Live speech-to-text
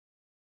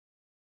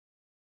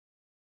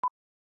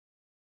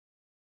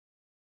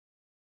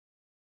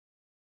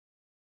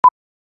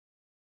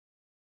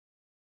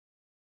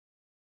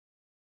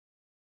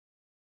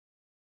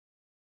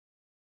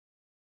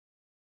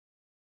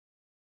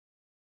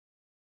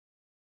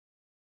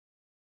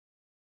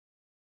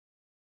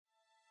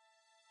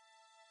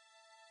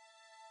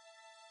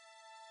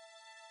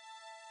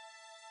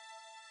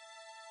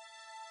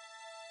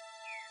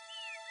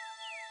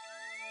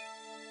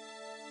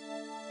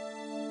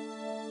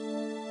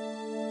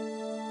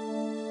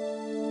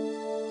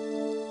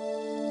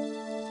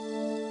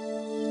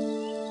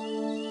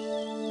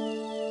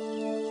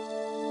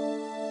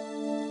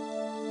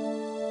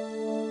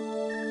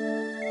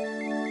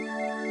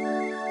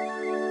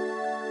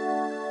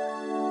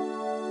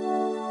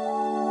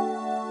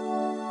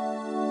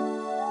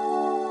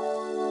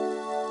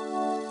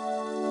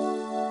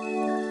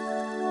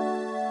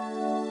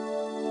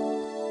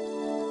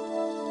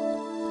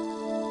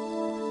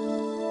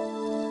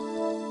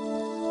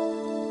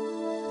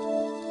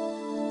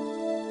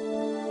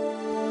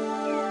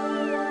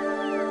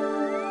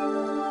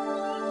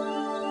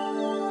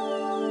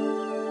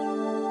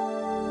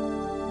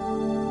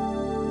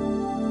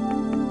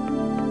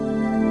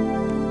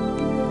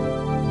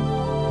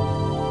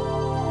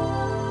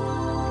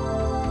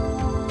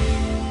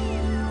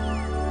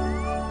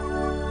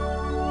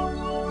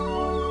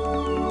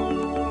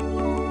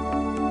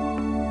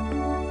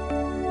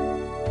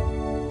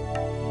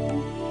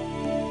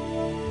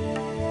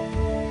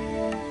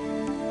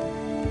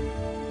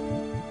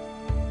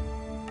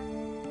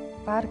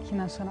Parque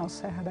Nacional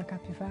Serra da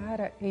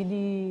Capivara,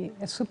 ele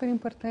é super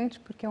importante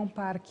porque é um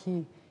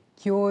parque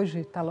que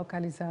hoje está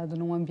localizado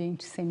num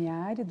ambiente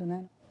semiárido,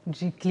 né,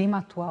 de clima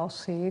atual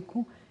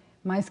seco,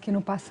 mas que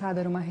no passado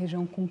era uma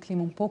região com um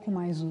clima um pouco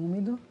mais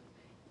úmido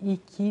e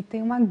que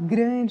tem uma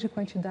grande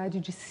quantidade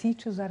de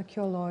sítios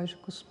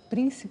arqueológicos,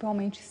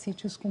 principalmente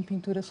sítios com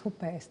pinturas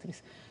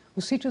rupestres.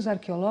 Os sítios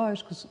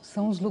arqueológicos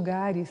são os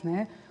lugares,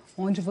 né,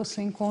 onde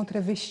você encontra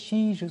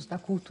vestígios da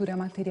cultura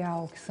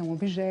material, que são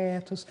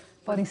objetos,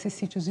 podem ser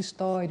sítios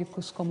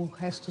históricos, como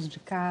restos de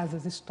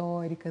casas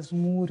históricas,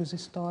 muros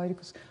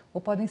históricos,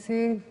 ou podem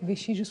ser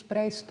vestígios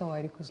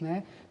pré-históricos,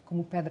 né,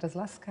 como pedras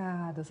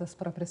lascadas, as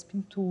próprias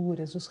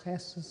pinturas, os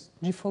restos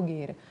de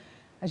fogueira.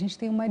 A gente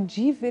tem uma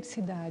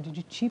diversidade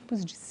de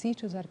tipos de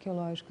sítios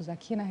arqueológicos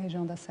aqui na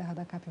região da Serra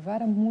da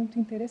Capivara muito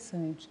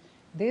interessante.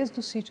 Desde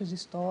os sítios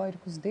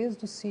históricos,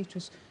 desde os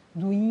sítios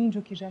do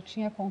índio que já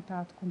tinha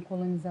contato com o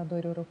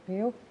colonizador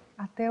europeu,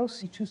 até os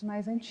sítios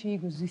mais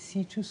antigos e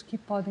sítios que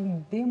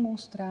podem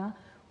demonstrar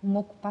uma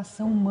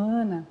ocupação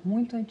humana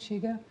muito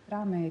antiga para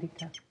a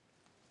América.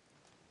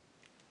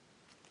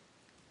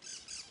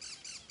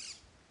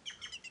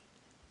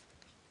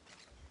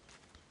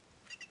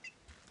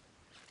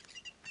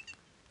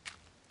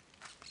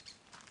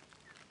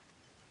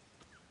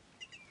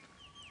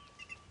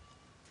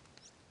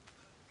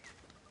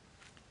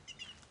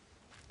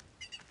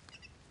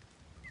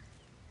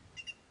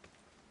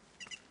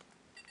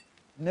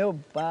 Meu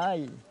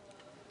pai,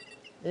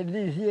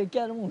 ele dizia que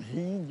eram uns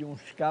índios,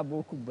 uns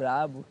caboclos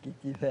bravos que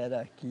tiveram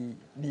aqui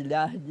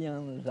milhares de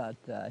anos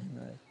atrás,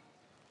 né?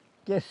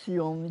 Que esse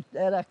homem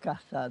era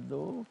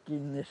caçador, que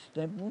nesse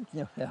tempo não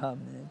tinha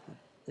ferramenta.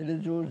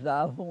 Eles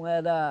usavam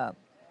era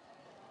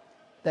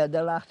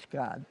pedra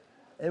lascada.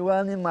 E o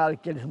animal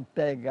que eles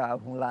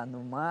pegavam lá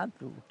no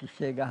mato, que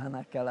chegava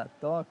naquela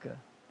toca,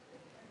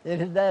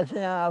 eles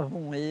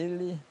desenhavam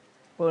ele,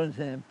 por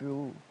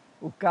exemplo,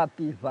 o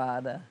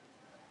capivara,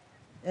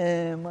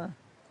 ema,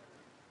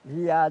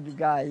 veado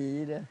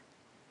gaíra,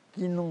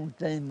 que não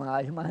tem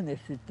mais, mas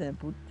nesse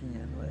tempo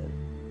tinha, não era?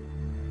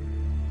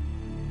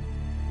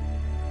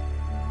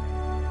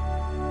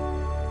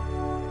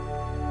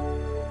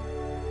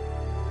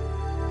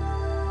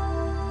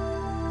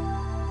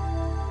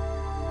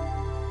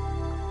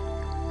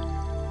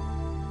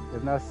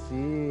 Eu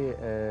nasci,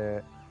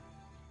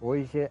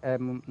 hoje é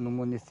no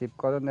município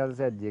Coronel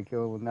José Dias, que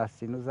eu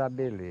nasci no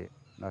Zabelê.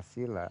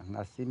 Nasci lá,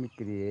 nasci, me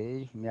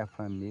criei, minha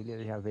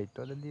família já veio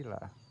toda de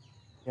lá.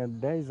 Tinha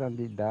 10 anos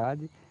de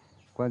idade,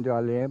 quando eu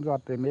lembro a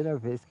primeira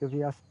vez que eu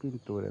vi as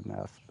pinturas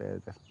nas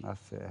pedras, nas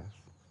serras.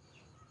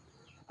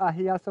 A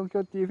reação que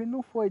eu tive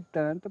não foi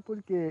tanta,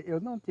 porque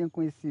eu não tinha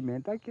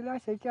conhecimento daquilo, eu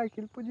achei que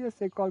aquilo podia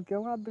ser qualquer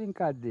uma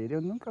brincadeira.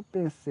 Eu nunca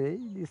pensei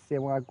de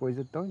ser uma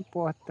coisa tão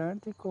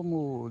importante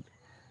como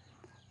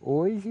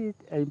hoje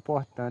é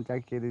importante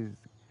aqueles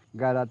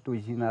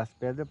garatujis nas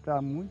pedras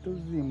para muitos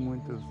e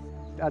muitos,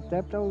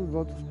 até para os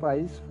outros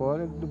países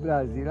fora do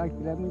Brasil,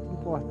 aquilo é muito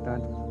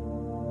importante.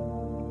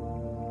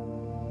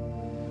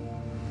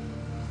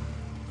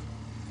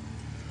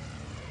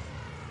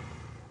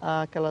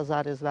 Aquelas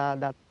áreas lá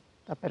da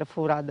Pedra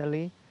Furada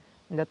ali,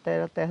 ainda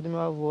era a terra do meu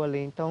avô ali,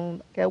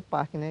 então, que é o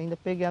parque, né? Ainda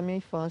peguei a minha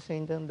infância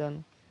ainda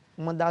andando.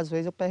 Uma das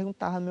vezes eu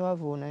perguntava ao meu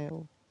avô, né?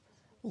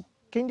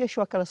 Quem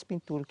deixou aquelas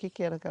pinturas? O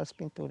que eram aquelas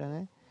pinturas,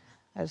 né?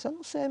 Aí eu disse, eu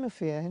não sei, meu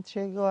filho. A gente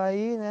chegou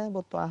aí, né?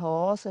 Botou a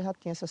roça, já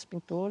tinha essas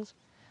pinturas.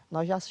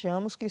 Nós já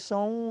achamos que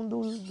são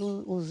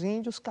os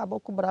índios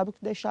caboclo brabo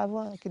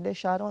que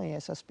deixaram aí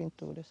essas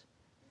pinturas.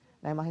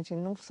 Né? Mas a gente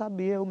não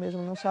sabia, eu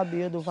mesmo não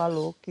sabia do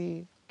valor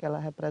que ela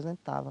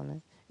representava,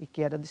 né? E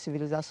que era de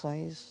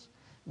civilizações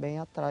bem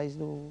atrás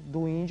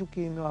do índio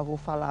que meu avô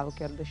falava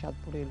que era deixado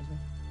por eles, né?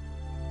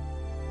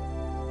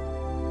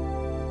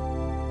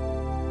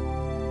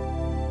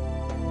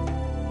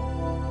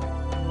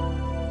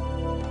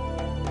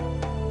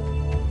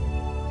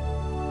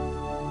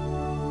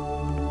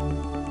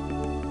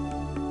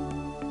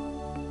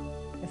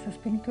 Essas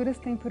pinturas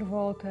têm por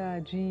volta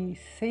de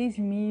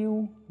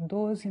 6.000,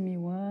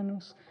 12.000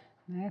 anos,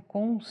 né?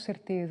 Com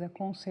certeza,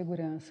 com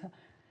segurança.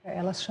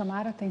 Elas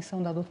chamaram a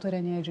atenção da doutora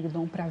Anídia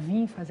Guidon para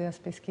vir fazer as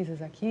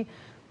pesquisas aqui,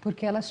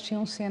 porque elas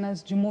tinham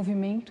cenas de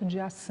movimento,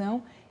 de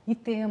ação e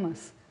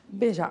temas.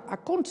 Veja, a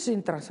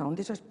concentração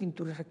dessas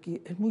pinturas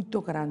aqui é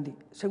muito grande,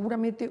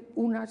 seguramente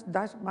uma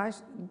das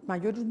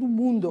maiores do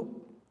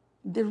mundo.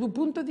 Desde o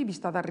ponto de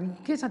vista da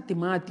riqueza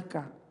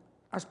temática,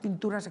 as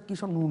pinturas aqui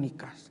são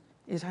únicas,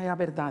 essa é a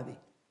verdade.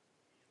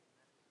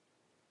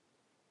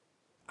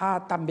 Há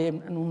também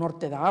no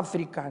norte da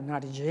África, na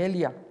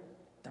Argélia,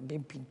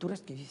 também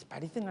pinturas que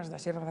parecem as da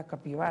Serra da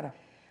Capivara,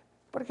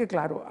 porque,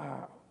 claro,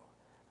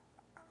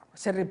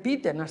 se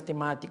repitem as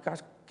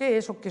temáticas, que é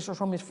isso que esses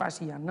homens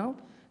faziam, não?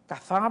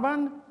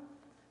 Cazavam,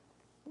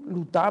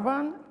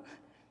 lutavam,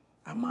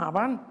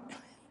 amavam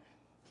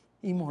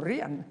e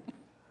morriam.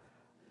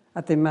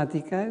 A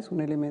temática es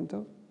un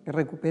elemento que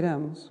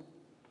recuperamos.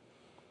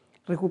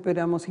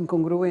 Recuperamos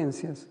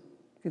incongruências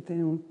que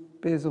têm um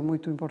peso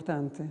muito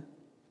importante,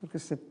 porque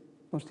se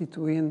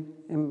constituem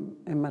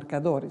em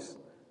marcadores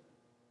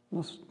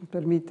nos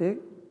permite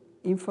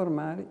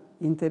informar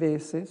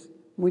interesses.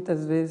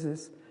 Muitas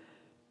vezes,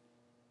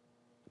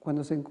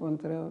 quando se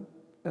encontra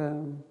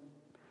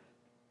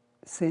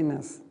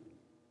cenas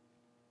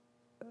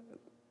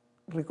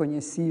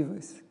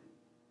reconhecíveis,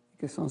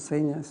 que são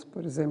cenas,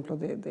 por exemplo,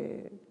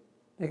 de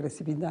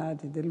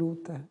agressividade, de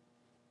luta,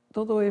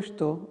 todo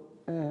isto,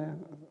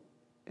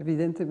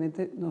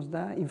 evidentemente, nos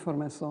dá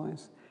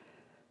informações.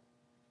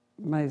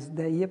 Mas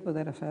daí a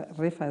poder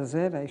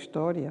refazer a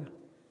história,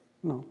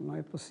 não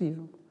é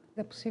possível.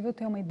 É possível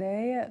ter uma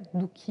ideia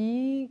do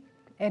que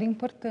era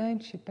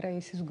importante para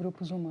esses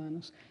grupos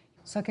humanos.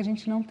 Só que a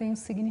gente não tem o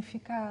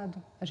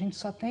significado, a gente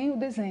só tem o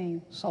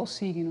desenho, só o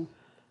signo.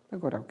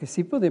 Agora, o que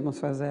sim podemos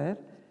fazer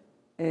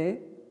é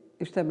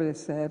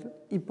estabelecer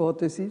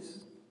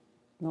hipóteses,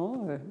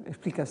 não?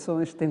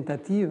 Explicações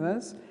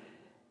tentativas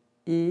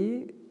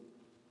e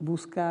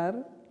buscar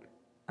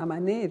a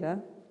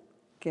maneira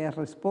que as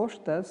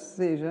respostas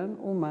sejam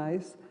o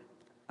mais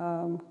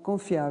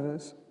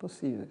confiáveis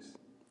possíveis.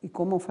 E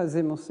como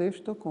fazemos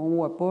isto? Com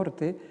o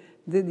aporte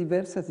de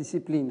diversas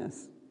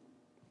disciplinas.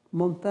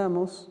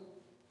 Montamos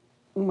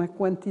uma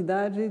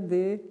quantidade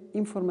de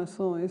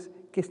informações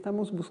que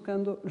estamos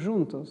buscando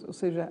juntos, ou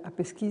seja, a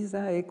pesquisa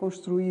é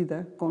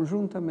construída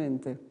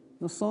conjuntamente.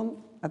 Não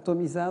são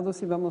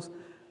atomizados e vamos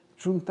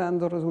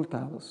juntando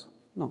resultados.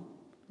 Não,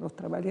 nós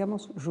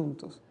trabalhamos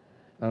juntos.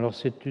 Alors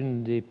c'est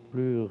une des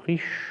plus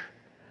riches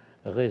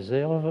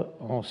réserves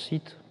en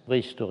sites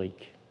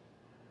préhistoriques.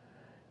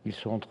 Ils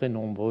sont très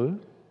nombreux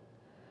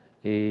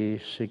et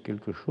c'est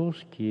quelque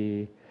chose qui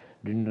est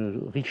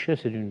d'une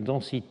richesse et d'une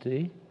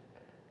densité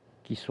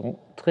qui sont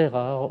très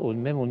rares,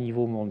 même au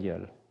niveau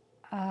mondial.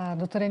 A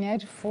doutora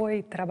Niede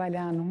foi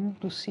trabalhar num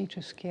dos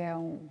sítios que é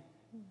o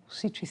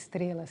sítio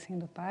estrela assim,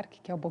 do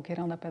parque, que é o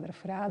Boqueirão da Pedra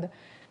Furada.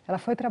 Ela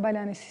foi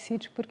trabalhar nesse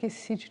sítio porque esse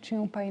sítio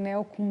tinha um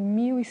painel com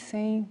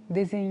 1.100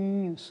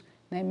 desenhinhos,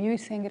 né,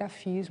 1.100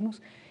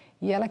 grafismos,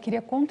 e ela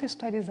queria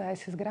contextualizar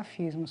esses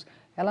grafismos.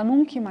 Ela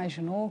nunca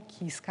imaginou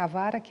que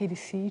escavar aquele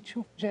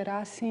sítio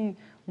gerasse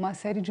uma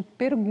série de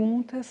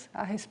perguntas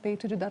a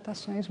respeito de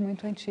datações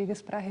muito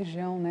antigas para a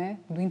região, né,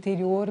 do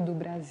interior do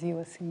Brasil,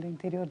 assim, do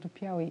interior do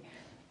Piauí.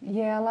 E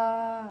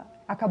ela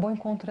acabou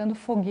encontrando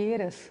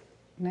fogueiras,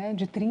 né,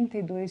 de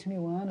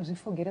 32.000 anos e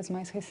fogueiras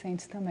mais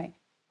recentes também.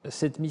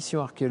 Cette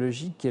mission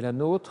archéologique qui est la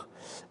nôtre,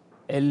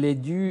 elle est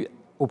due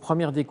aux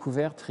premières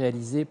découvertes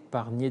réalisées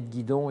par Nied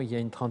Guidon il y a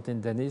une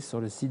trentaine d'années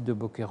sur le site de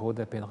Boqueiro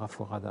da Pedra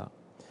Furada.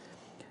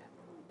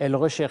 Elle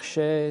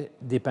recherchait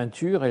des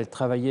peintures, elle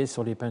travaillait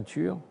sur les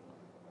peintures.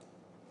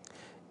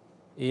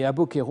 Et à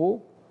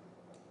Boqueiro,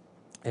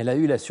 elle a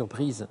eu la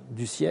surprise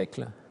du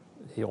siècle,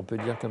 et on peut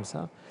dire comme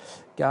ça,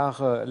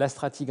 car la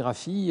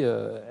stratigraphie,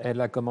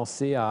 elle a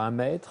commencé à 1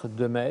 mètre,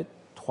 2 mètres,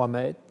 3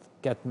 mètres,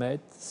 4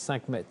 mètres,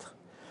 5 mètres.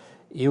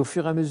 Et au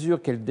fur et à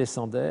mesure qu'elle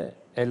descendait,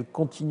 elle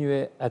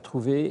continuait à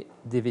trouver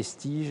des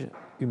vestiges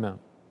humains.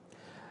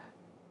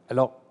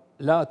 Alors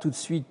là, tout de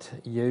suite,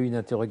 il y a eu une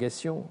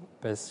interrogation,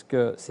 parce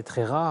que c'est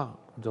très rare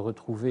de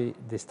retrouver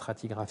des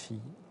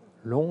stratigraphies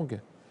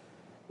longues,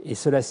 et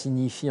cela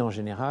signifie en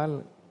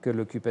général que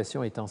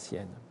l'occupation est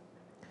ancienne.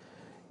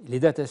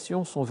 Les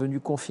datations sont venues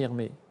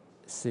confirmer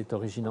cette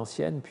origine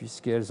ancienne,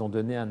 puisqu'elles ont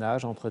donné un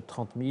âge entre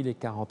 30 000 et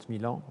 40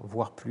 000 ans,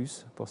 voire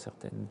plus pour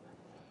certaines.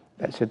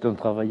 C'est un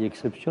travail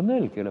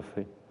exceptionnel qu'elle a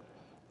fait.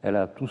 Elle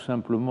a tout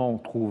simplement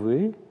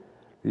trouvé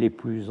les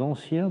plus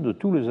anciens de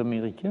tous les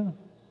Américains,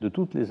 de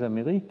toutes les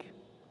Amériques,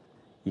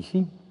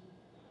 ici.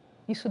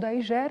 Isso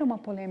daí gera uma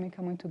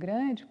polêmica muito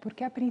grande,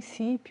 porque a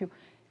princípio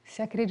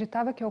se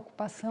acreditava que a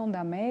ocupação da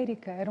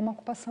América era uma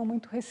ocupação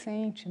muito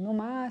recente, no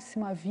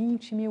máximo há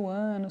 20.000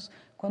 anos,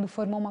 quando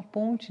formou uma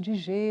ponte de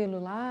gelo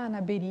lá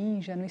na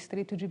Beringia, no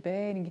Estreito de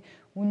Bering,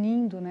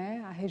 unindo,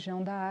 né, a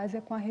região da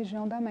Ásia com a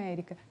região da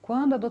América.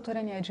 Quando a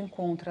doutora Niede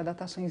encontra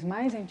datações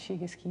mais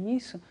antigas que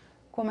isso,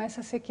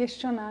 começa a ser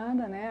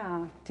questionada, né,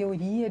 a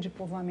teoria de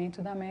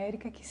povoamento da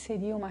América, que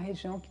seria uma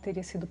região que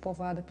teria sido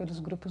povoada pelos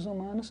grupos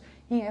humanos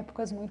em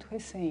épocas muito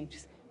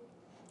recentes.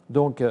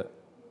 Donc,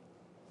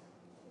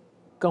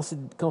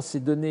 quand ces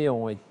données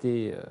ont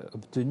été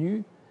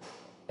obtenues,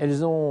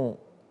 elles ont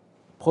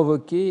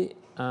provoqué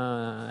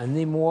un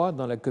émoi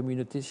dans la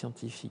communauté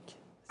scientifique.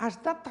 As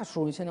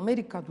datações em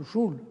América do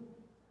Sul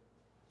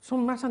são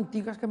mais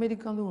antigas que a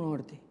América do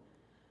Norte.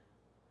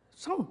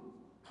 São.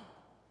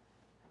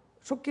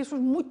 Só que isso é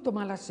muito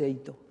mal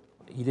aceito.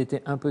 Il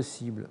était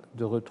impossible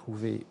de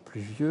retrouver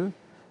plus vieux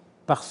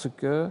parce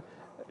que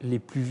les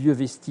plus vieux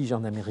vestiges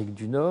en Amérique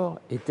du Nord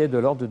étaient de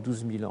l'ordre de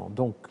 12 000 ans.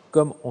 Donc,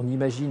 comme on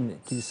imagine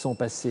qu'ils sont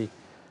passés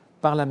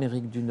par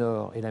l'Amérique du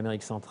Nord et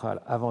l'Amérique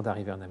centrale avant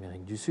d'arriver en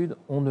Amérique du Sud,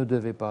 on ne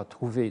devait pas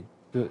trouver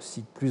de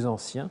sites plus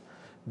anciens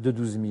de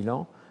 12 000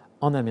 ans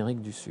en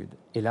Amérique du Sud.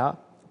 Et là,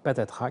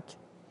 patatrac,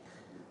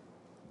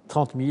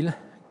 30 000,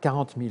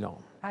 40 000 ans.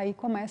 Aí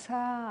começa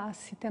a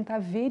se tentar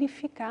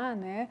verificar,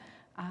 né,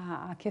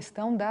 a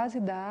questão das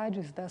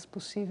idades, das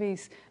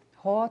possíveis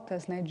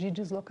rotas, né, de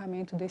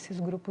deslocamento desses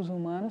grupos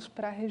humanos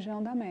para a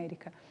região da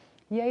América.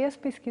 E aí as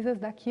pesquisas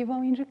daqui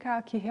vão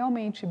indicar que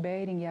realmente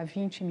Bering, há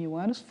 20 mil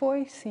anos,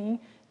 foi sim,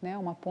 né,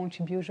 uma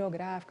ponte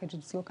biogeográfica de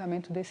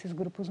deslocamento desses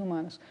grupos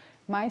humanos,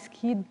 mas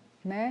que,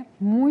 né,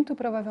 muito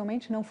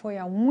provavelmente não foi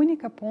a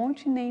única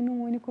ponte nem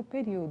num único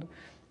período.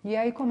 E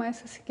aí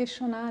começa a se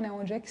questionar, né,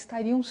 onde é que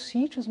estariam os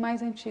sítios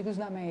mais antigos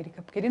da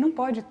América, porque ele não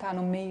pode estar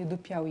no meio do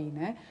Piauí,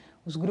 né?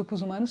 Os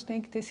grupos humanos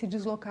têm que ter se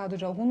deslocado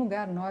de algum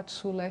lugar, norte,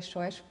 sul, leste,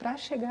 oeste, para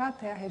chegar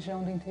até a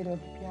região do interior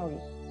do Piauí.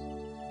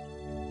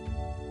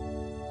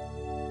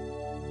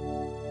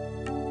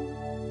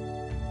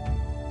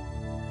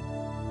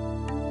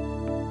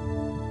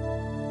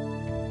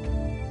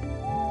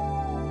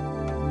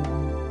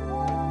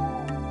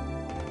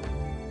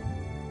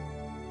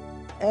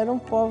 Eram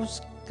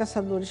povos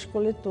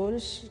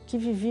caçadores-coletores que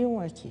viviam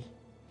aqui,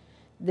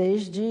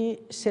 desde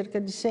cerca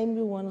de 100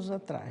 mil anos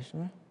atrás,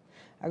 né?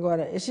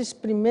 Agora, esses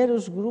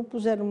primeiros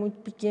grupos eram muito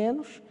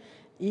pequenos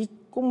e,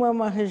 como é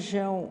uma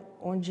região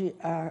onde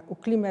o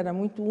clima era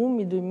muito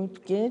úmido e muito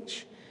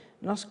quente,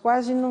 nós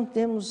quase não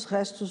temos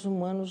restos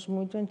humanos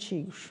muito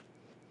antigos.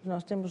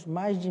 Nós temos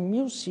mais de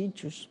 1000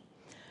 sítios,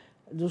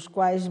 dos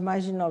quais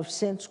mais de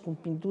 900 com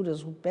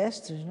pinturas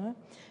rupestres, né?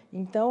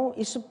 Então,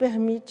 isso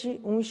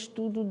permite um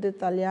estudo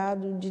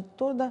detalhado de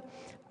toda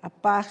a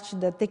parte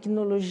da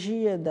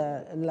tecnologia,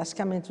 do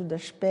lascamento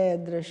das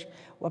pedras,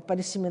 o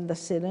aparecimento da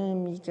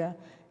cerâmica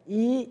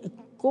e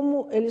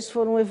como eles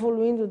foram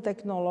evoluindo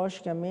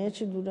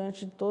tecnologicamente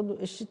durante todo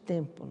este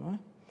tempo, não é?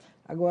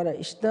 Agora,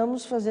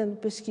 estamos fazendo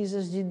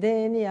pesquisas de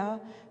DNA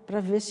para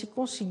ver se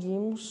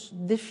conseguimos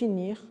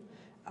definir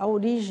a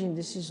origem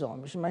desses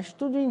homens, mas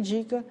tudo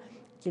indica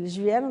que eles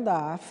vieram da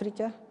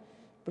África,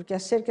 porque há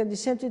cerca de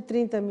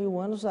 130 mil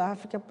anos a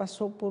África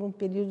passou por um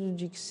período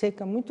de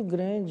seca muito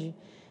grande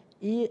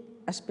e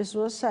as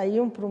pessoas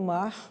saíam para o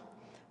mar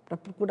para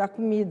procurar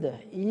comida.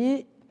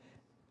 E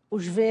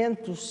os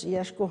ventos e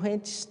as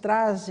correntes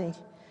trazem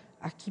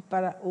aqui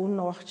para o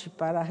norte,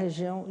 para a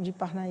região de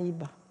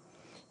Parnaíba.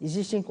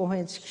 Existem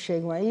correntes que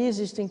chegam aí,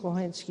 existem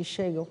correntes que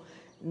chegam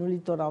no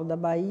litoral da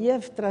Bahia,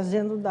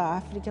 trazendo da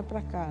África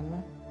para cá,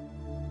 né?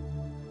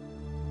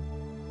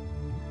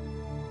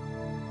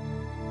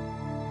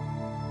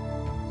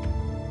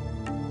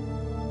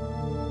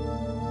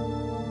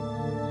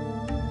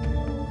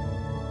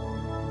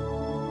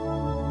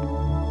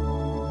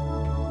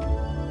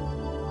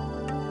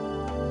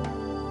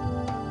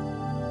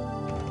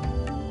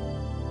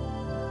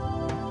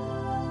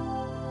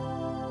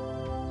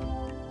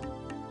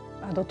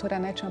 A doutora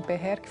Annette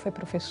Amperrer, que foi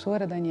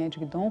professora da Niede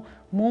Guidon,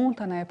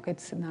 monta na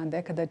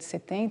década de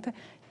 70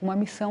 uma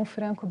missão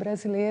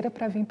franco-brasileira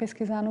para vir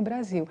pesquisar no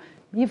Brasil.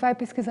 E vai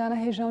pesquisar na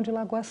região de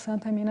Lagoa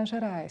Santa, Minas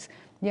Gerais.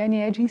 E a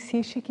Niede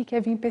insiste que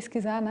quer vir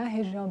pesquisar na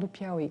região do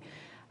Piauí.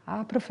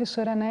 A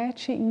professora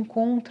Annette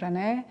encontra,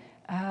 né,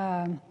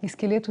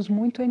 esqueletos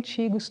muito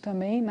antigos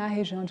também na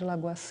região de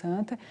Lagoa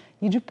Santa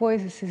e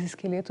depois esses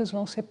esqueletos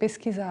vão ser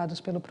pesquisados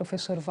pelo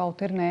professor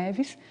Walter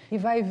Neves e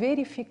vai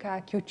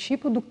verificar que o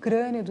tipo do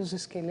crânio dos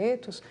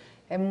esqueletos,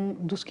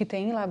 dos que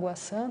tem em Lagoa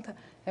Santa,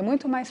 é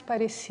muito mais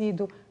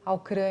parecido ao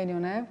crânio,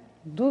 né,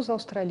 dos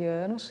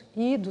australianos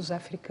e dos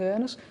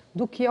africanos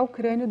do que ao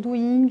crânio do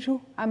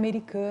índio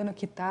americano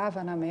que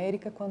estava na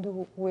América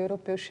quando o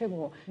europeu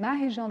chegou. Na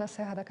região da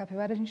Serra da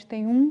Capivara a gente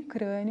tem um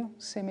crânio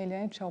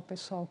semelhante ao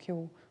pessoal que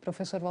o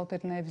professor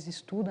Walter Neves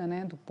estuda,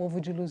 né, do povo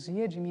de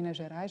Luzia, de Minas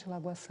Gerais, de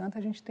Lagoa Santa.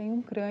 A gente tem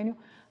um crânio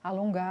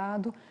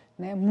alongado,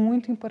 né,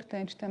 muito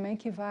importante também,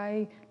 que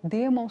vai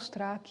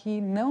demonstrar que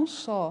não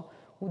só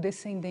o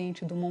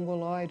descendente do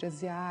mongoloide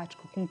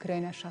asiático com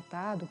crânio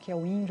achatado, que é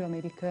o índio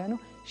americano,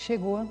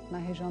 chegou na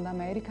região da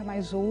América,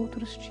 mas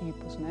outros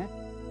tipos, né?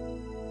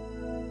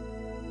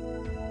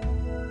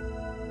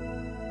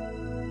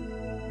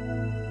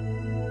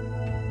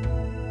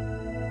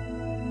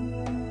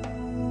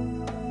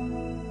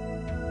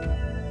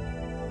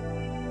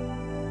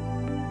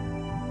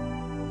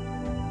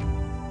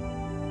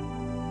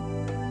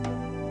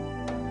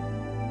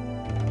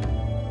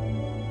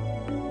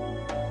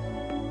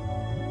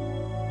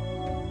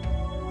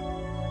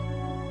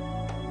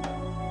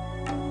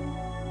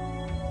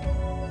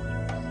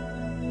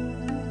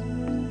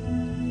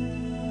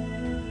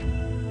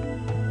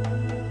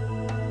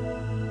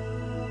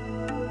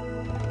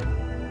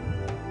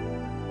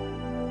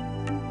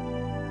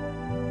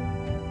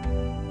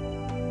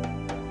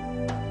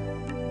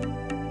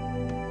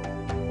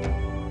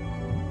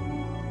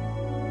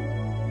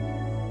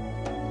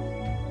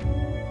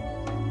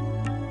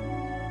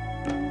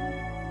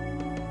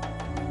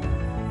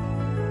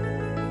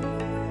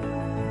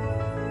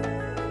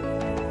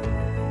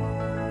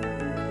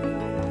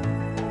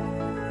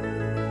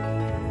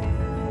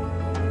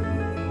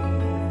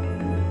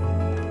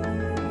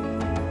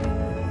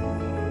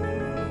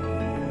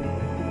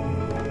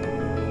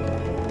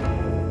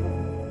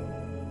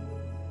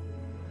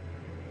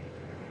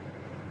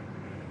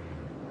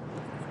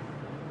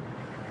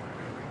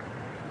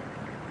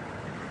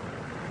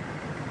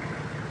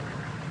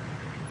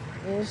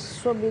 Eu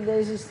soube da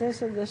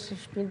existência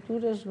dessas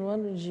pinturas no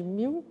ano de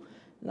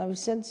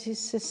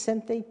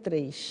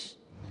 1963.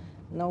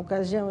 Na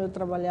ocasião, eu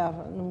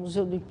trabalhava no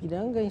Museu do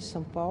Ipiranga, em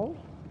São Paulo,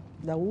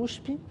 da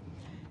USP,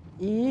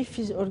 e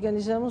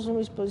organizamos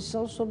uma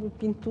exposição sobre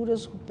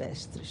pinturas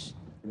rupestres.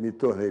 Me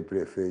tornei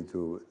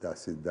prefeito da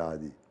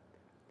cidade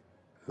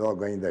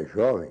logo ainda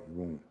jovem,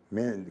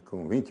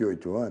 com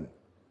 28 anos,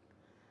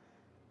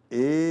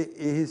 e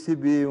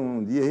recebi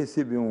um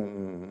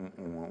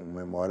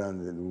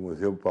memorando do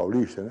Museu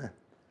Paulista, né?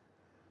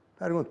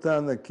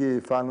 Perguntando aqui,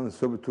 falando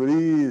sobre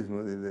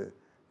turismo,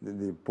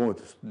 de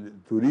pontos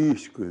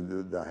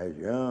turísticos da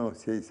região,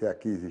 se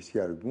aqui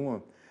existia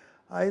alguma.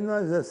 Aí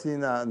nós, assim,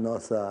 na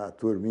nossa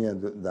turminha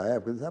da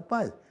época, disse,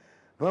 rapaz,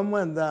 vamos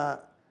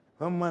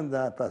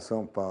mandar para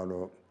São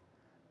Paulo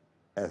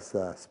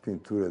essas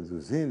pinturas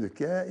dos índios,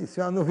 que isso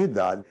é uma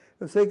novidade.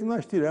 Eu sei que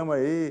nós tiramos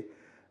aí,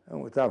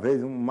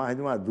 talvez, mais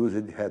de uma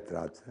dúzia de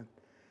retratos, né?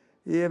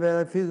 E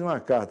eu fiz uma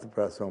carta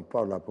para São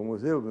Paulo, lá para o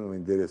museu, no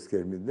endereço que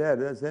eles me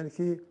deram, dizendo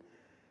que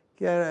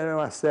era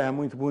uma serra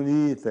muito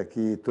bonita,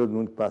 que todo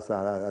mundo que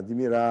passava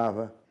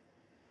admirava,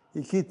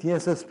 e que tinha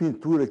essas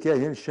pinturas que a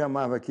gente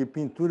chamava aqui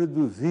pintura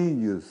dos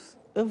índios.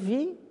 Eu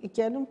vi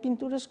que eram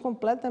pinturas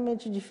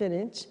completamente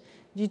diferentes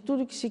de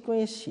tudo que se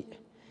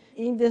conhecia.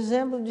 Em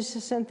dezembro de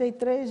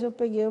 63, eu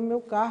peguei o meu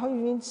carro e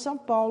vim de São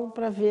Paulo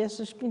para ver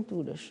essas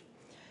pinturas.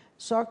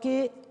 Só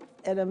que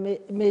era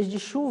mês de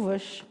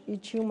chuvas e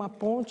tinha uma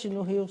ponte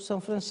no Rio São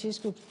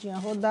Francisco que tinha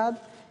rodado,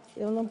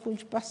 eu não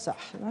pude passar,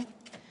 né?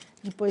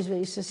 Depois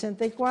veio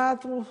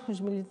 64, os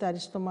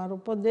militares tomaram o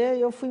poder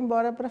e eu fui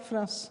embora para a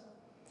França.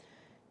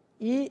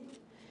 E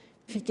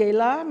fiquei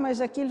lá,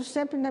 mas aquilo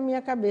sempre na minha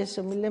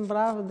cabeça, eu me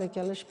lembrava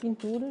daquelas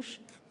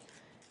pinturas.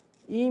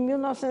 E em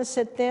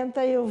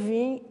 1970 eu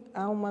vim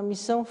a uma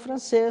missão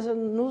francesa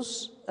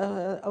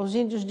aos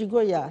índios de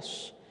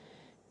Goiás.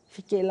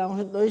 Fiquei lá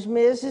uns 2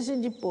 meses e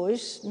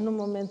depois, no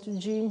momento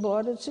de ir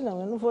embora, eu disse,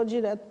 não, eu não vou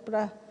direto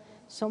para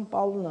São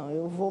Paulo, não.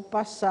 Eu vou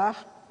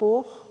passar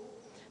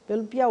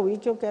pelo Piauí,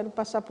 que eu quero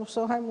passar por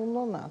São Raimundo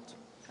Nonato.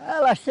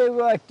 Ela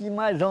chegou aqui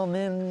mais ou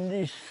menos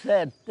de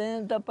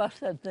 70 para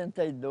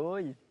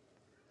 72.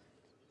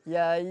 E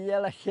aí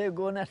ela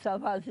chegou nessa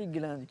vase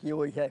grande, que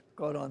hoje é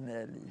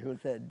Coronel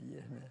José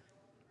Dias, né?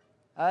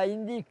 Aí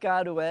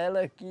indicaram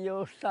ela que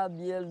eu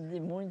sabia de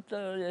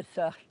muitas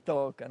dessas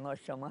tocas, nós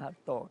chamávamos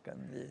toca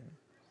mesmo.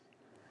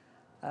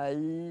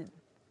 Aí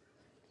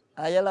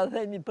ela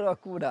veio me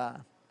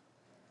procurar.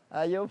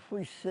 Aí eu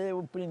fui ser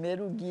o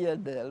primeiro guia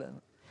dela.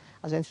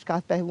 A gente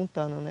ficava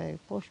perguntando, né?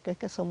 Poxa, o que é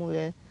que essa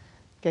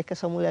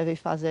mulher veio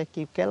fazer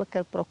aqui? O que ela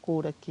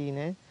procura aqui,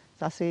 né?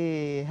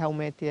 Se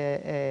realmente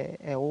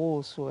é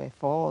osso, é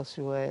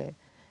fóssil,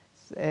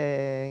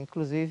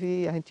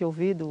 inclusive a gente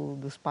ouviu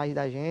dos pais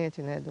da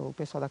gente, né, do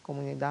pessoal da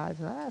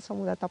comunidade, essa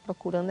mulher está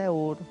procurando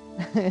ouro,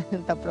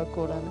 está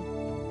procurando.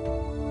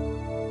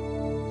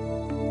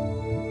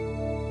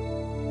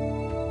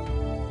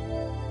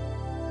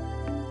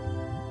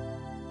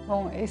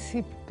 Bom,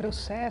 esse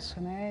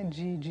processo, né,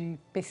 de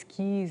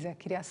pesquisa,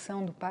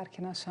 criação do Parque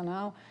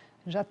Nacional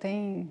já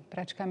tem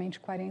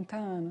praticamente 40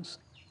 anos.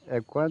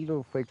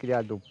 Quando foi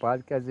criado o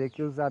parque, quer dizer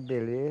que os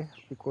abelês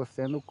ficou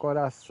sendo o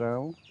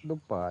coração do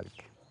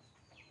parque.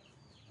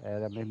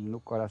 Era mesmo no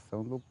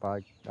coração do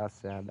parque da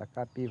Serra da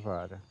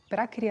Capivara.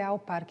 Para criar o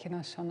Parque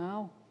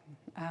Nacional,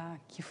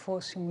 que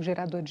fosse um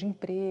gerador de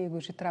emprego,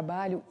 de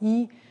trabalho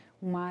e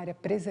uma área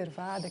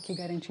preservada que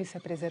garantisse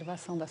a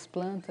preservação das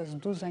plantas,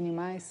 dos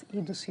animais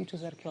e dos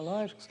sítios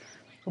arqueológicos,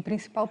 o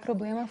principal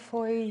problema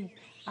foi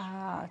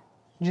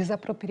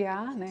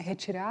desapropriar, né,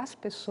 retirar as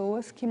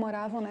pessoas que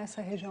moravam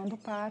nessa região do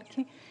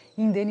parque,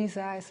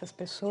 indenizar essas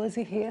pessoas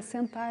e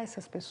reassentar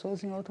essas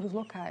pessoas em outros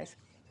locais.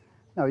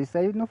 Não, isso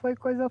aí não foi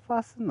coisa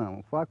fácil,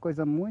 não. Foi uma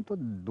coisa muito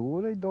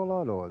dura e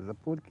dolorosa.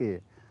 Por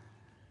quê?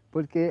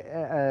 Porque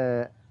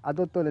a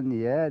doutora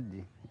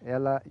Niede,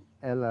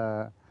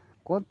 ela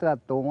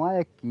contratou uma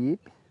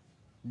equipe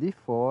de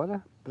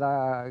fora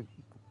para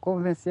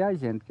convencer a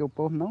gente que o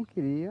povo não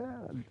queria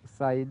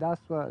sair das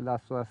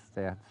suas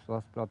terras,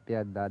 suas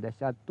propriedades,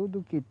 deixar tudo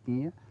o que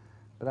tinha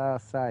para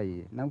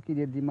sair. Não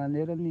queria de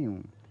maneira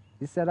nenhuma.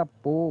 Isso era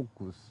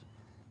poucos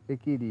que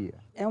queria.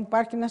 É um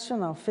parque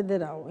nacional,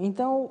 federal.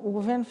 Então, o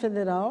governo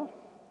federal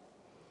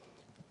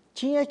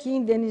tinha que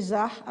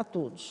indenizar a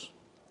todos.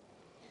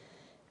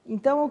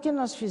 Então, o que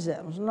nós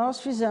fizemos?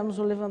 Nós fizemos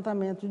o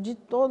levantamento de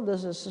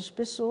todas essas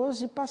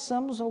pessoas e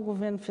passamos ao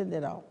governo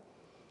federal.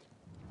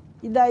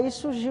 E daí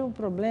surgiu o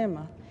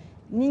problema,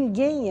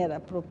 ninguém era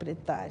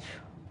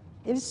proprietário.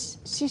 Eles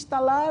se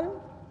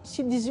instalaram e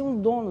se diziam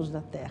donos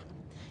da terra.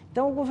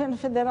 Então, o governo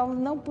federal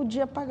não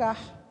podia pagar.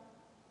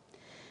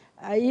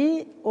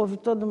 Aí, houve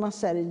toda uma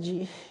série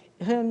de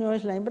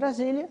reuniões lá em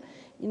Brasília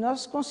e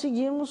nós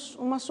conseguimos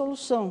uma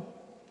solução,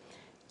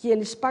 que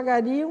eles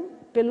pagariam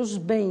pelos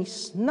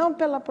bens, não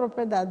pela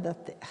propriedade da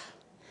terra,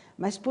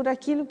 mas por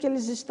aquilo que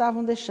eles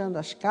estavam deixando,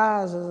 as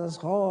casas, as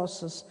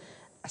roças,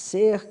 as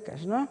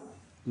cercas, não é?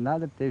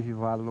 Nada teve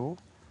valor,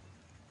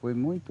 foi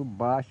muito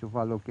baixo o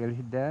valor que eles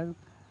deram,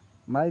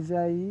 mas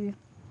aí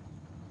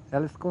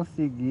elas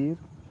conseguiram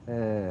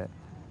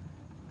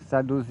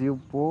seduzir o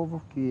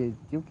povo que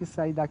tinha que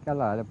sair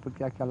daquela área,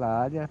 porque aquela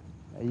área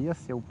Ia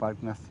ser o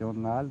Parque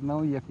Nacional,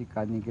 não ia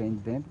ficar ninguém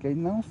dentro, quem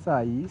não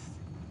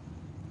saísse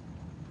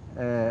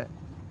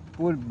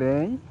por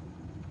bem,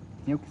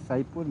 tinha que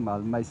sair por mal,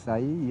 mas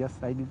sair ia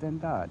sair de dentro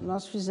da área.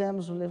 Nós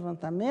fizemos o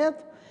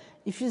levantamento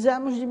e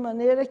fizemos de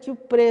maneira que o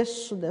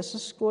preço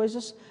dessas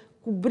coisas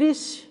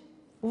cobrisse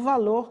o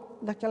valor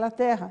daquela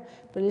terra,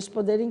 para eles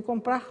poderem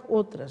comprar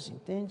outras,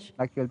 entende?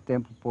 Naquele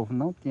tempo o povo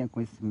não tinha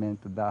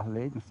conhecimento das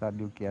leis, não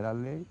sabia o que era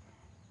lei,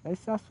 aí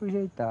se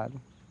assujeitaram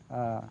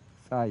a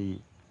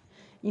sair.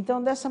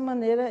 Então, dessa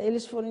maneira,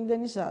 eles foram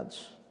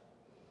indenizados.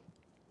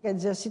 Quer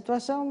dizer, a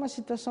situação é uma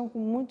situação com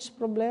muitos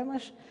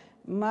problemas,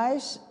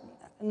 mas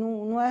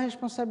não é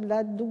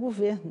responsabilidade do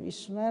governo.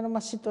 Isso não era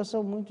uma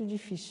situação muito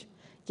difícil,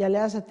 que,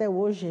 aliás, até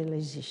hoje ela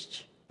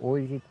existe.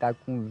 Hoje está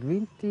com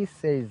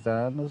 26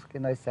 anos que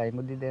nós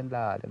saímos de dentro da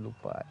área do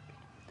parque.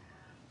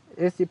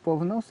 Esse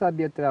povo não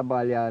sabia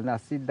trabalhar na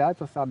cidade,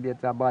 só sabia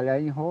trabalhar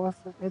em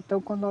roça. Então,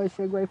 quando nós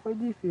chegamos aí, foi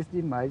difícil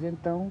demais.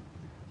 Então,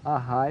 a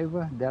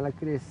raiva dela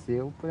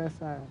cresceu por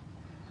essa...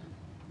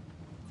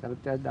 Se ela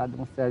tivesse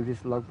dado um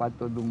serviço logo para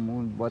todo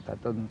mundo, botar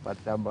todo mundo para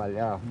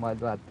trabalhar,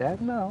 arrumado a terra,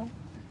 não.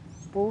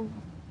 O povo...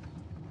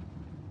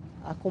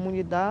 A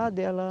comunidade,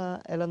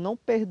 ela não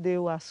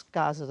perdeu as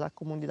casas, a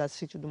comunidade do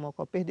Sítio do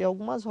Mocó, perdeu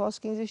algumas roças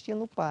que existiam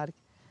no parque,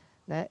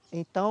 né?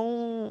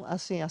 Então,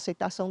 assim, a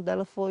aceitação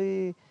dela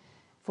foi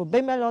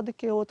bem melhor do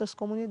que outras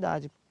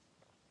comunidades.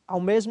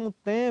 Ao mesmo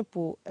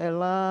tempo,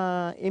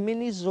 ela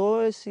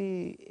amenizou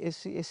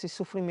esse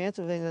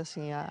sofrimento,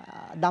 assim,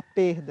 da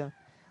perda,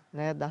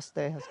 né, das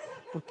terras,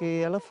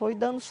 porque ela foi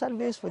dando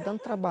serviço, foi dando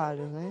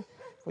trabalho, né?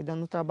 Foi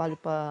dando trabalho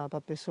para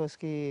pessoas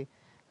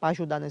para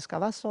ajudar nas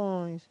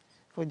escavações,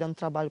 foi dando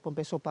trabalho para uma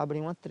pessoa para abrir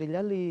uma trilha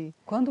ali.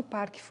 Quando o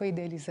parque foi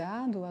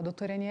idealizado, a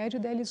doutora Aniede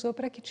idealizou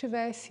para que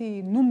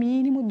tivesse, no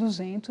mínimo,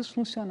 200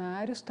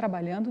 funcionários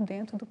trabalhando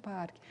dentro do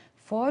parque,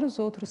 fora os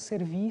outros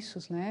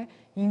serviços, né,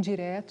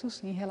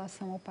 indiretos em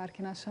relação ao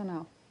Parque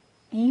Nacional.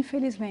 E,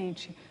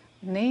 infelizmente,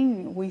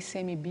 nem o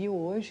ICMBio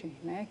hoje,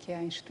 né, que é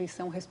a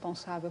instituição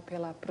responsável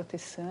pela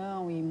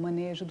proteção e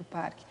manejo do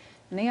parque,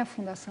 nem a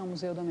Fundação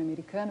Museu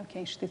Dono-Americano, que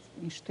é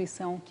a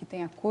instituição que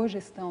tem a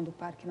cogestão do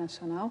Parque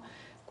Nacional,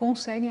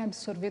 conseguem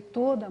absorver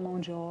toda a mão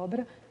de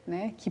obra,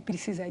 né, que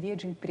precisaria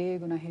de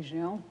emprego na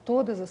região,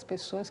 todas as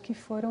pessoas que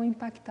foram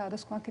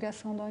impactadas com a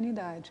criação da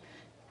unidade,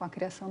 com a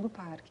criação do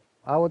parque.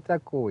 A outra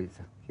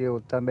coisa que eu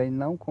também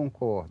não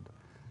concordo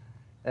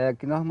é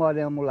que nós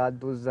moramos lá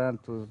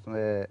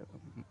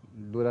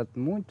durante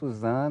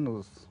muitos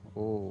anos,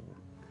 ou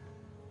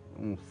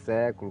um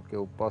século, que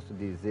eu posso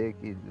dizer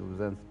que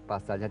nos anos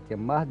passados já tinha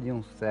mais de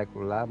um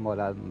século lá,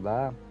 morando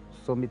lá,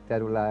 o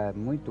cemitério lá é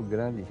muito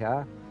grande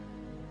já.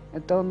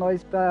 Então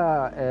nós,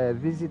 para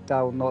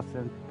visitar o nosso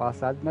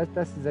antepassado, nós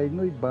precisamos ir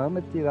no IBAMA,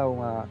 tirar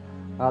uma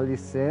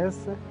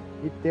licença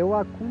e ter o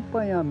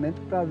acompanhamento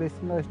para ver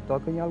se nós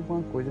tocamos em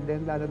alguma coisa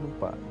dentro da área do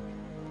parque.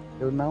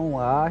 Eu não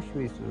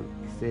acho isso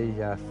que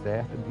seja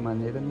certo de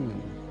maneira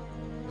nenhuma.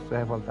 Eu sou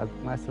revoltado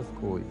com essas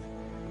coisas.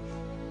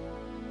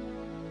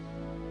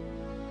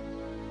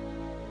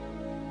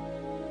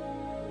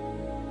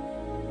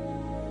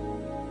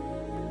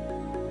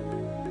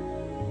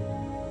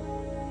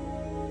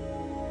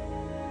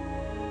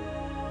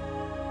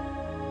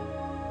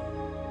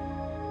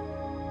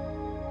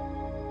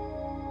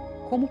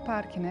 Como o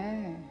parque,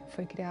 né,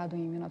 foi criado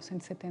em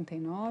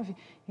 1979,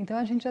 então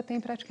a gente já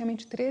tem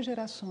praticamente 3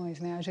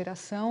 gerações, né? A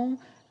geração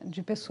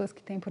de pessoas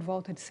que têm por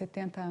volta de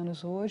 70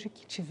 anos hoje,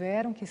 que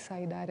tiveram que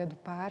sair da área do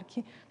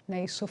parque,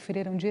 né, e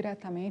sofreram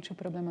diretamente o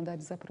problema da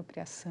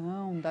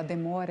desapropriação, da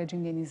demora de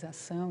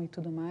indenização e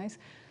tudo mais.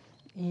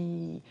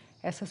 E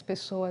essas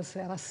pessoas,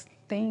 elas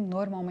têm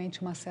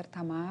normalmente uma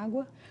certa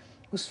mágoa.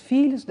 Os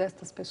filhos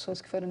destas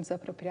pessoas que foram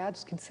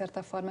desapropriados, que de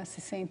certa forma se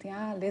sentem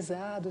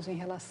lesados em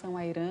relação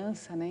à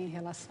herança, né, em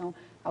relação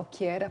ao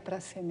que era para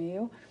ser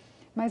meu.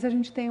 Mas a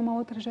gente tem uma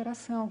outra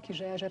geração, que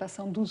já é a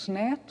geração dos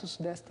netos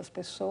destas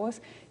pessoas,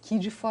 que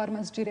de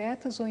formas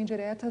diretas ou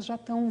indiretas já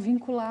estão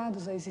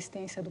vinculados à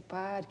existência do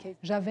parque.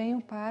 Já vem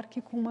o parque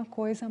com uma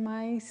coisa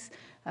mais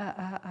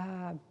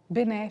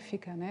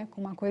benéfica, né, com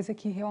uma coisa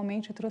que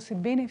realmente trouxe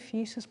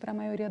benefícios para a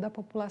maioria da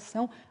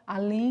população,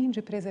 além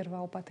de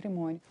preservar o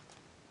patrimônio.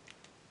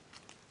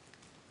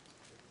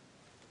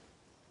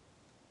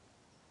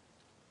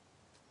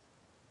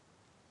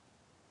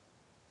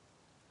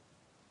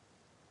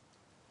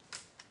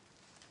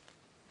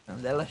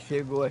 Quando ela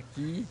chegou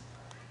aqui,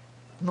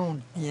 não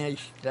tinha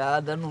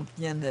estrada, não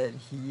tinha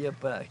energia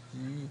para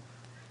aqui.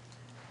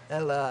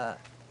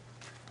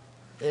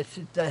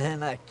 Esse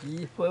terreno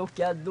aqui foi o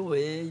que a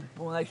doei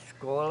para uma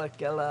escola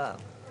que ela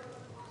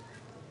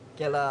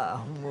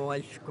arrumou uma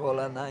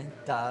escola na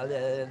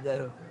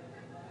Itália.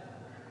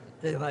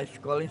 Teve uma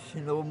escola,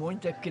 ensinou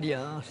muita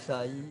criança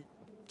aí.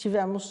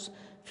 Tivemos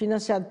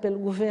financiado pelo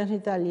governo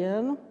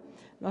italiano,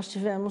 nós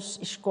tivemos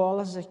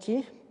escolas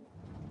aqui,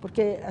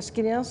 porque as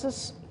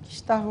crianças que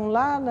estavam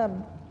lá na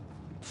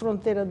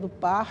fronteira do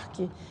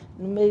parque,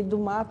 no meio do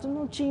mato,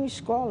 não tinham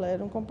escola,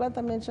 eram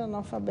completamente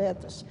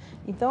analfabetas.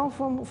 Então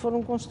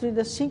foram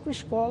construídas 5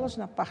 escolas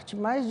na parte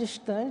mais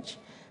distante,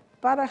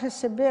 para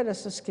receber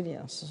essas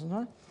crianças,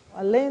 não é?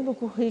 Além do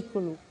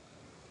currículo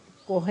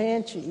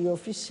corrente e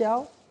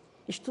oficial,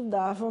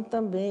 estudavam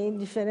também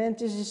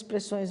diferentes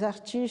expressões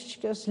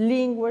artísticas,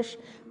 línguas,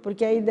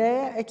 porque a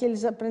ideia é que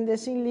eles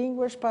aprendessem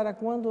línguas para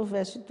quando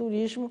houvesse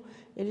turismo,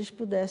 eles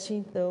pudessem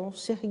então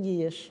ser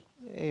guias.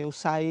 Eu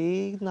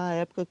saí na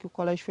época que o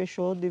colégio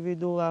fechou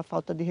devido à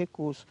falta de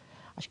recursos.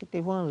 Acho que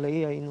teve uma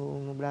lei aí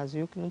no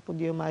Brasil que não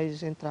podia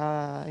mais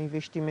entrar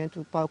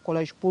investimento para o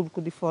colégio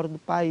público de fora do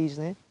país,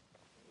 né?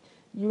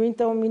 E o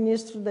então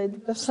ministro da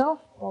Educação,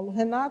 Paulo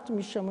Renato,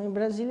 me chamou em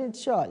Brasília e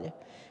disse, olha,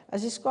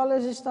 as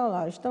escolas estão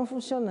lá, estão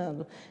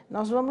funcionando,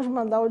 nós vamos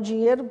mandar o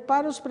dinheiro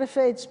para os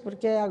prefeitos,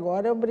 porque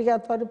agora é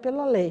obrigatório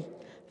pela lei.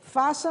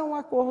 Faça um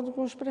acordo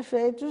com os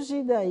prefeitos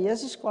e daí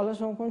as escolas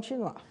vão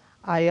continuar.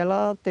 Aí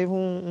ela teve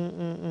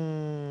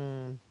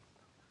um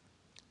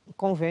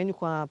convênio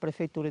com a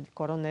prefeitura de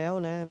Coronel,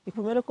 né? E a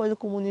primeira coisa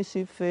que o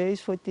município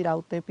fez foi tirar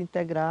o tempo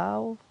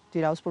integral,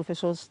 tirar os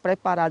professores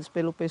preparados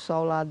pelo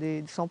pessoal lá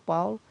de São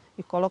Paulo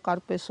e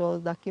colocaram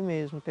pessoas daqui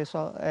mesmo. Quer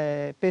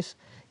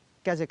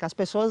dizer, que as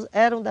pessoas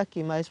eram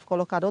daqui, mas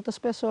colocaram outras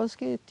pessoas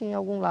que tinham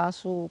algum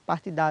laço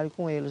partidário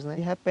com eles, né?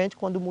 De repente,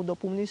 quando mudou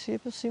para o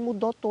município, se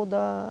mudou toda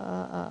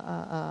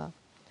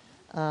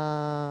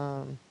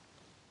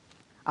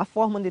a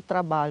forma de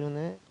trabalho,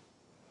 né?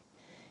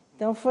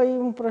 Então foi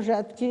um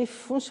projeto que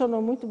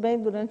funcionou muito bem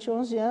durante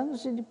 11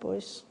 anos e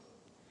depois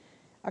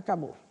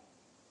acabou.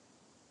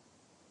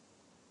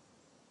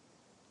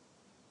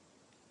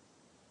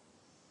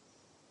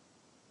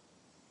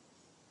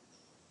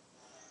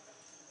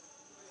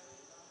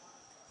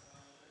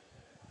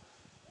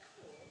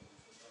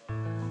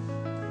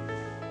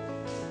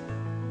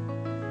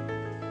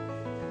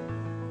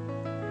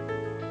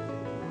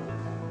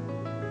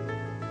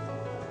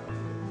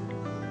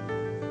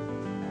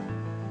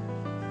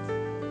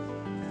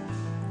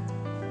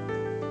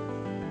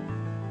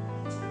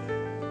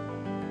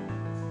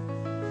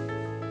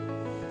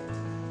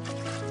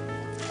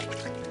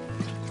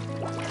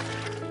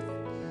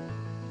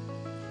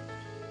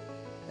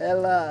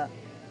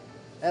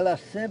 Ela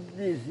sempre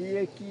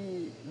dizia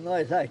que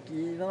nós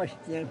aqui, nós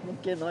tínhamos com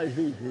que nós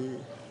viver.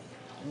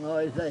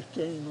 Nós é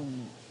quem não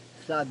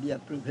sabe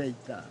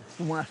aproveitar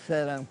uma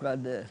cerâmica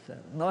dessa.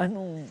 Nós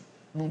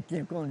não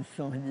tínhamos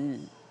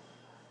condições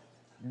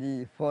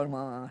de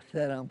formar uma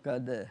cerâmica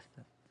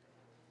dessa.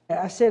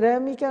 A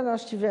cerâmica,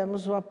 nós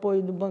tivemos o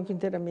apoio do Banco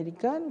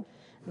Interamericano,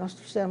 nós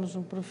trouxemos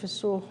um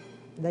professor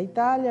da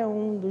Itália,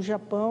 um do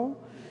Japão,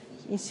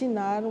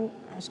 ensinaram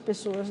as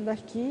pessoas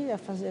daqui a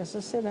fazer essa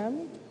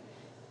cerâmica.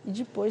 E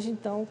depois,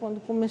 então,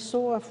 quando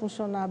começou a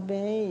funcionar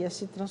bem e a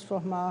se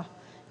transformar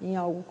em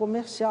algo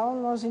comercial,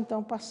 nós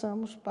então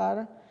passamos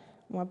para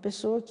uma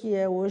pessoa que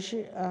é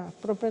hoje a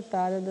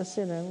proprietária da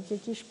cerâmica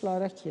que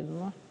explora aquilo,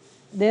 não é?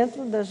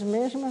 Dentro das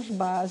mesmas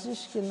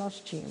bases que nós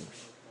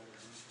tínhamos.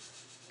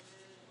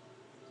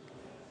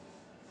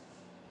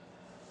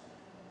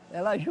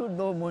 Ela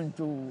ajudou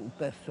muito o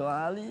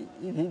pessoal e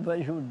vive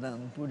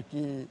ajudando,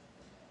 porque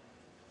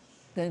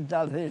tem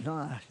talvez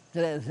umas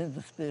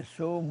 300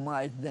 pessoas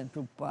mais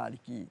dentro do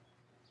parque,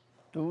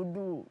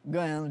 tudo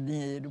ganhando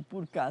dinheiro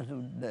por causa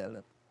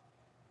dela.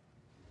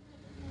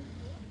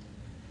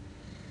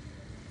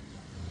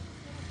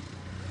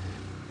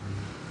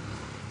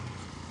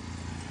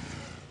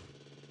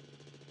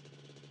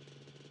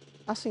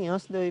 Assim,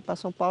 antes de eu ir para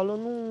São Paulo, eu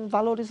não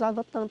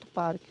valorizava tanto o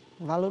parque,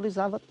 não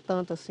valorizava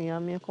tanto assim a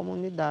minha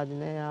comunidade,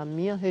 né, a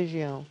minha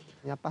região.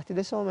 E a partir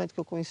desse momento que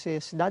eu conheci a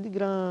cidade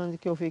grande,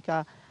 que eu vi que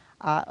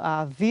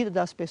a vida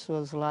das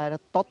pessoas lá era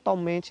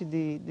totalmente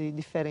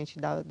diferente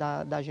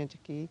da gente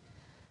aqui.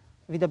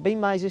 Vida bem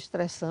mais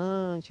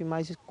estressante,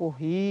 mais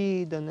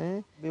corrida,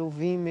 né? Eu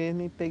vim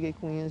mesmo e peguei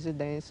com unhas e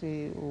dentes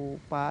o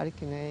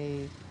parque, né?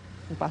 E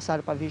me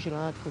passaram para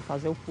vigilante, fui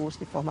fazer o curso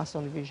de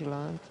formação de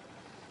vigilante,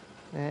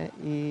 né?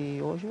 E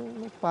hoje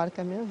o parque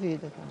é a minha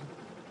vida, cara.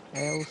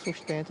 É o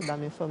sustento da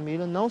minha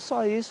família. Não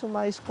só isso,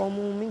 mas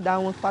como me dá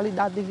uma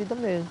qualidade de vida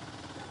mesmo.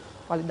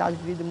 Qualidade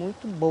de vida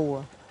muito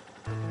boa.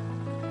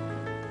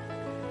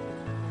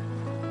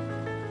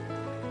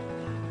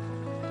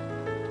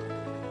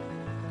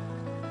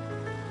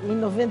 Em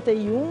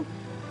 91,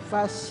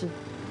 face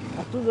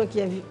a tudo o que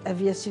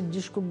havia sido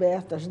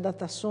descoberto, as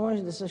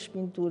datações dessas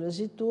pinturas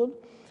e tudo,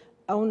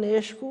 a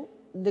UNESCO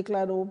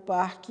declarou o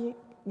parque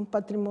um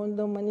patrimônio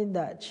da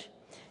humanidade.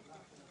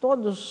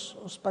 Todos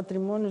os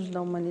patrimônios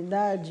da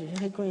humanidade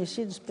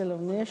reconhecidos pela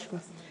UNESCO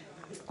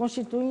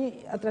constituem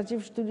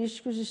atrativos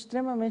turísticos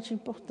extremamente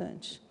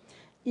importantes.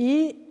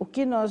 E o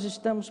que nós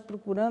estamos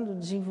procurando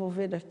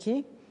desenvolver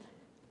aqui,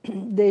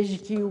 desde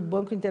que o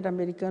Banco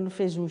Interamericano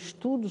fez um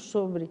estudo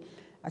sobre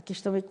a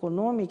questão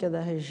econômica da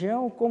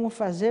região, como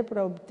fazer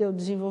para obter o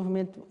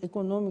desenvolvimento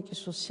econômico e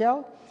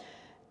social.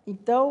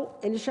 Então,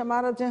 eles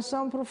chamaram a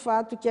atenção para o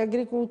fato que a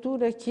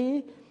agricultura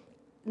aqui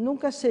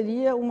nunca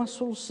seria uma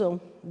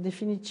solução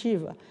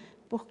definitiva,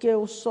 porque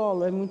o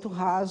solo é muito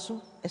raso,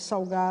 é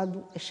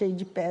salgado, é cheio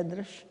de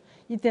pedras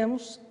e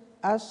temos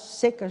as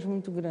secas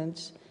muito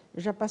grandes. Eu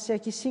já passei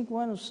aqui 5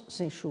 anos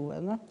sem chuva,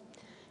 né?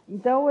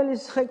 Então,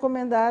 eles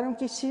recomendaram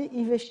que se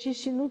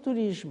investisse no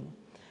turismo,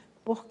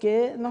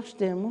 porque nós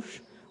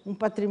temos um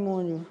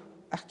patrimônio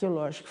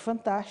arqueológico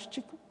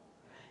fantástico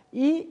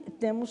e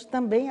temos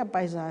também a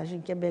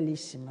paisagem, que é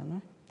belíssima,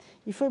 né?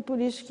 E foi por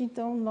isso que,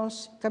 então,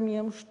 nós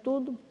caminhamos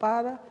tudo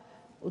para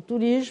o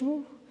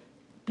turismo.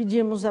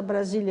 Pedimos a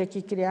Brasília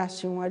que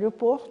criasse um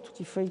aeroporto,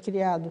 que foi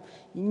criado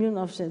em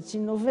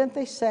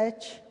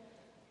 1997,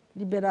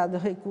 liberado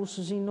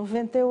recursos em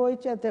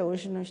 98 e até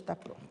hoje não está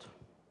pronto.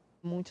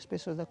 Muitas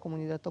pessoas da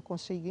comunidade estão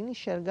conseguindo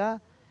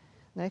enxergar,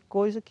 né,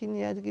 coisa que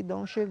Nied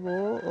Guidon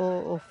chegou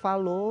ou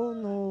falou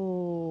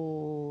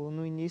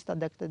no início da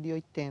década de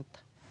 80.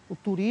 O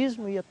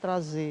turismo ia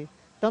trazer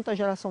tanto a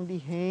geração de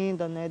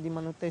renda, né, de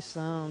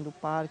manutenção do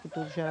parque,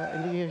 tudo,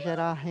 ele ia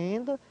gerar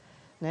renda,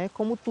 né,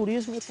 como o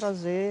turismo ia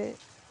trazer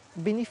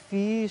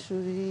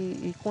benefícios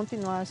e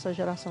continuar essa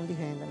geração de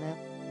renda,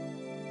 né.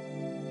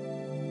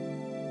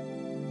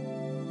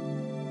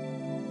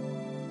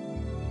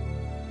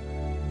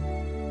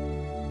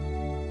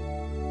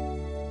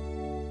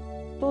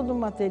 Todo o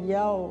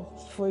material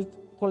que foi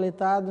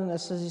coletado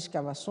nessas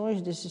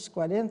escavações desses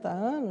 40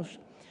 anos,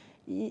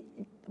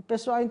 e o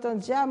pessoal então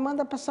dizia,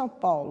 manda para São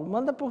Paulo,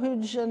 manda para o Rio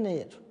de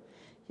Janeiro.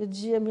 Eu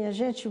dizia, minha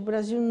gente, o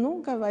Brasil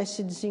nunca vai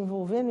se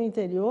desenvolver no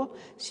interior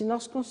se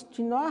nós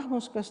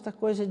continuarmos com esta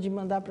coisa de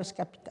mandar para as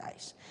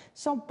capitais.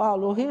 São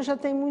Paulo, o Rio já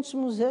tem muitos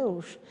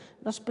museus,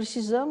 nós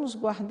precisamos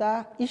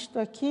guardar isto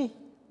aqui,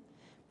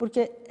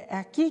 porque é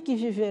aqui que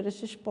viveram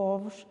esses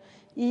povos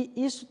e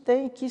isso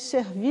tem que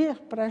servir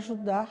para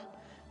ajudar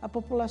a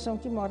população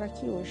que mora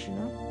aqui hoje,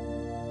 né?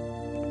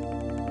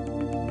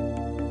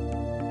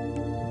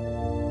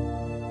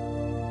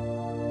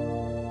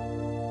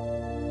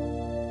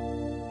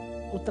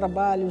 O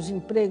trabalho, os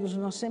empregos,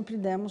 nós sempre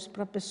demos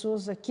para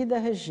pessoas aqui da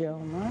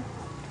região, né?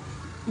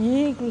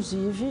 E,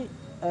 inclusive,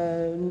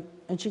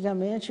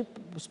 antigamente,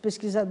 os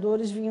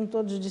pesquisadores vinham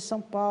todos de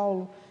São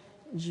Paulo,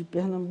 de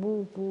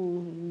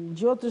Pernambuco,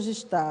 de outros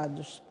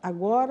estados.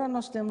 Agora,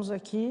 nós temos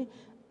aqui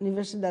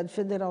Universidade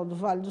Federal do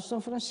Vale do São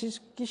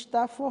Francisco, que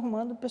está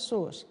formando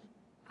pessoas.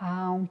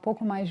 Há um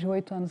pouco mais de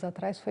 8 anos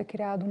atrás foi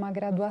criada uma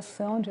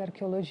graduação de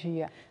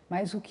arqueologia,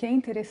 mas o que é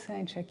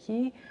interessante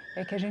aqui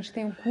é que a gente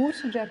tem um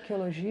curso de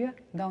arqueologia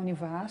da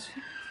Univasf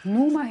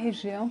numa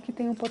região que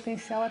tem um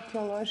potencial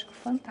arqueológico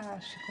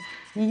fantástico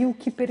e o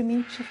que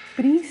permite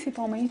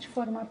principalmente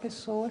formar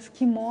pessoas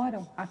que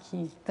moram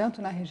aqui,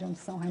 tanto na região de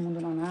São Raimundo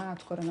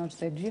Nonato, Coronel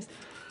José Dias,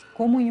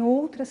 como em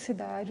outras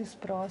cidades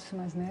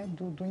próximas, né,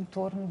 do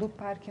entorno do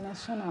Parque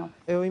Nacional.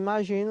 Eu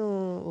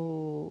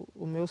imagino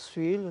os meus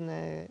filhos,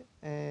 né,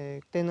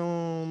 tendo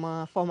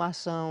uma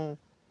formação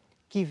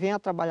que venha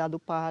trabalhar do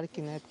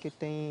parque, né, porque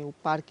o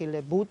parque ele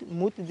é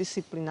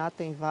multidisciplinar,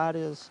 tem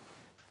várias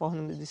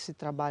formas de se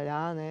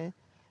trabalhar, né,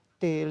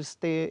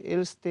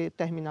 eles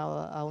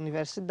terminar a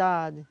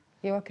universidade.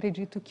 Eu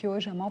acredito que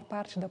hoje a maior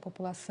parte da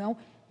população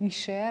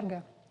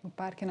enxerga o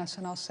Parque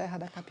Nacional Serra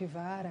da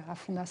Capivara, a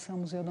Fundação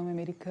Museu Dom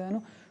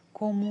Americano,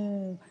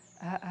 como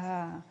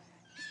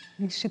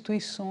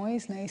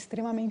instituições, né,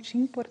 extremamente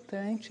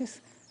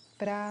importantes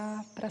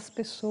para as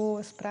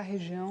pessoas, para a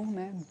região,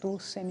 né, do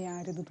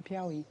semiárido do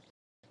Piauí.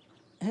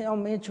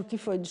 Realmente o que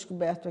foi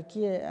descoberto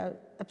aqui é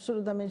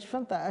absolutamente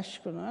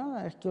fantástico, não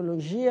é? A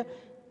arqueologia,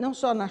 não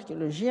só na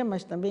arqueologia,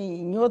 mas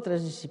também em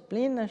outras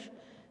disciplinas.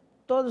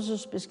 Todos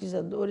os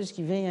pesquisadores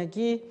que vêm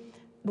aqui,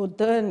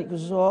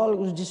 botânicos,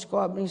 zoólogos,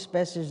 descobrem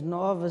espécies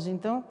novas,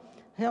 então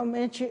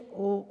realmente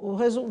o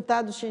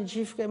resultado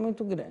científico é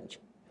muito grande.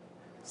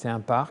 C'est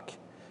un parc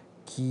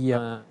qui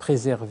a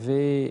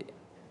préservé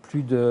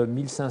plus de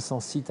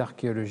 1500 sites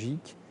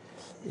archéologiques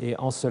et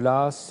en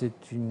cela c'est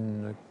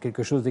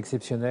quelque chose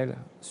d'exceptionnel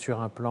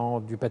sur un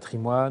plan du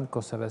patrimoine,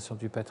 conservation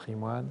du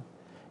patrimoine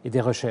et des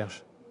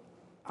recherches.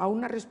 Há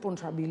uma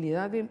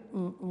responsabilidade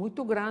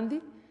muito grande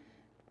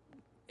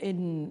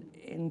em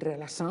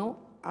relação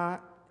à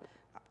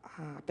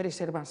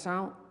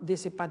preservação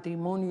desse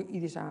patrimônio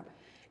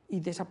e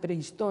dessa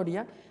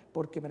pré-história,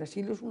 porque o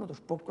Brasil é um dos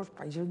poucos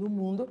países do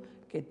mundo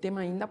que tem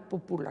ainda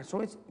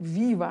populações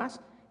vivas,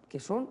 que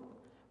são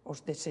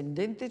os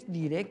descendentes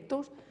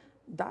diretos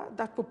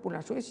das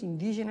populações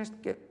indígenas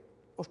que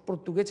os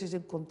portugueses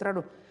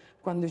encontraram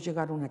quando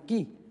chegaram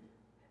aqui.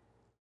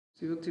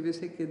 Se eu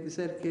tivesse que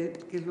dizer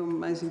que é o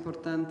mais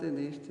importante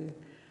deste,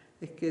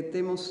 é que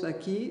temos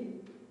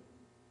aqui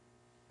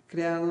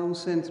criado um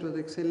centro de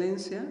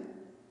excelência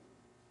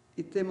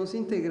e temos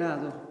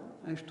integrado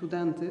a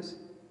estudantes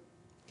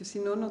que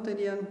senão não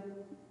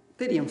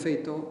teriam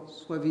feito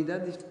sua vida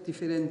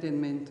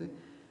diferentemente,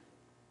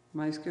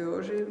 mas que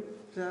hoje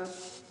já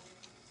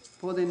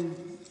podem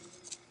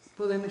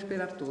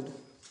esperar tudo.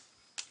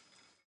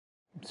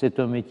 C'est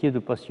un métier de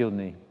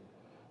passionné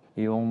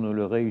et on ne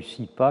le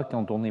réussit pas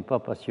quand on n'est pas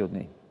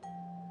passionné.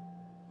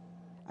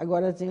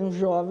 Agora tem os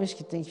jovens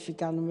que têm que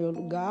ficar no meu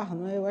lugar,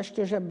 não é? Eu acho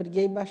que eu já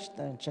briguei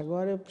bastante,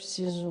 agora eu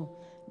preciso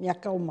me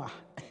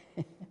acalmar.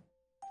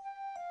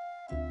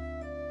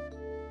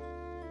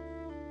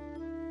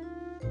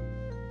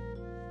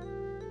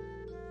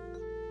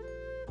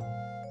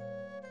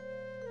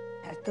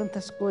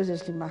 tantas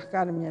coisas que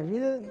marcaram a minha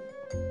vida,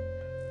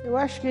 eu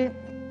acho que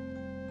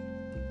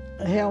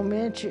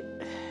realmente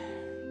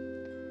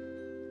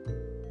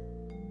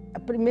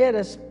as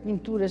primeiras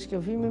pinturas que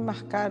eu vi me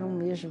marcaram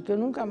mesmo, que eu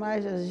nunca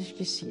mais as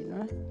esqueci,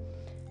 não é?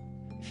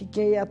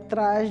 Fiquei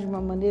atrás de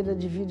uma maneira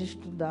de vir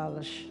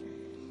estudá-las.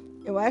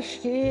 Eu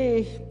acho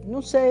que,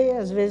 não sei,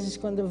 às vezes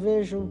quando eu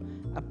vejo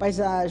a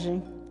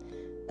paisagem,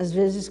 às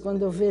vezes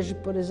quando eu vejo,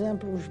 por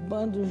exemplo, os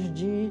bandos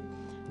de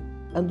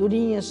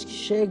andorinhas que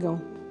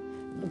chegam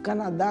do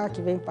Canadá,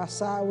 que vem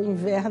passar, o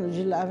inverno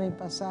de lá vem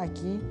passar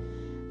aqui,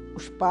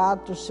 os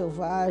patos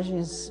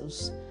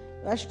selvagens,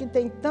 eu acho que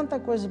tem tanta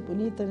coisa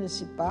bonita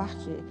nesse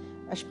parque,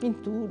 as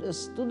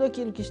pinturas, tudo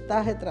aquilo que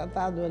está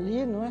retratado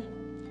ali, não é?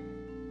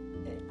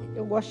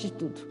 Eu gosto de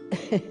tudo.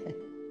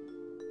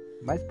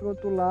 Mas, por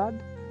outro lado,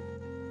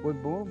 foi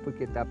bom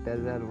porque está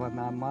preservando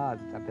a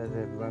mata, está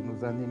preservando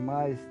os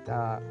animais,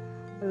 está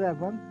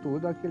preservando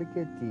tudo aquilo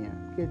que tinha,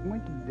 porque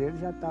muitos deles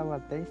já estavam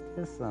até em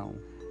extinção.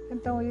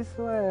 Então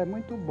isso é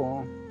muito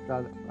bom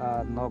para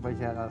a nova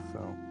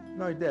geração.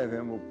 Nós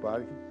devemos o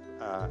parque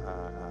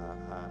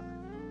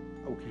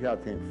o que já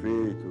tem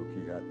feito, o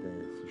que já tem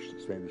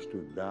sendo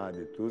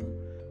estudado e tudo,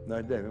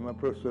 nós devemos a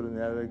professora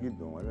Nélia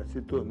Guidon. Ela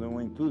se tornou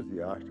uma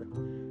entusiasta,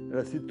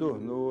 ela se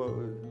tornou,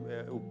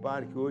 o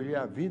parque hoje é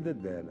a vida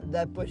dela.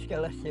 Depois que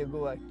ela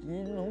chegou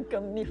aqui,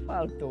 nunca me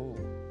faltou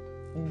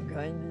um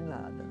ganho de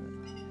nada, né?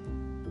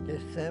 Porque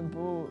sempre,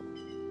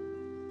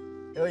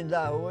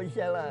 ainda hoje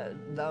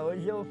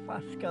eu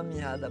faço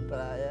caminhada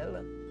para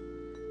ela,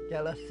 que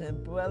ela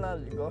sempre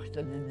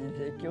gosta de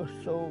dizer que eu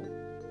sou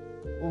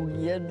o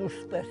guia dos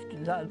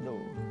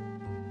pesquisadores.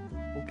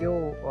 Porque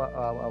o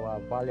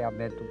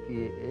avaliamento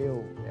que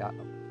eu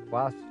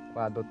faço com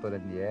a doutora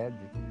Niede,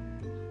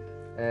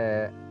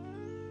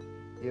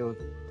 eu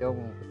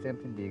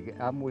sempre digo,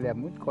 a mulher é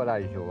muito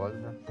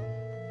corajosa,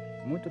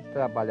 muito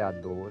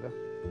trabalhadora,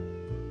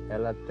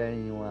 ela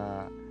tem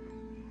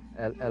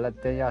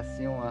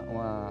assim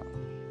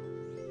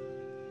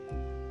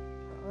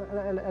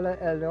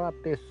ela é uma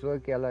pessoa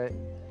que ela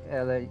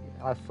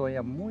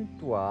sonha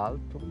muito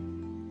alto,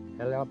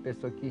 ela é uma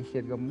pessoa que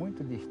enxerga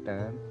muito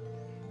distante.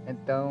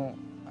 Então,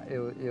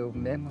 eu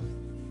mesmo,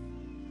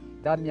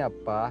 da minha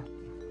parte,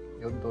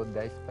 eu dou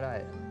 10 para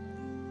ela,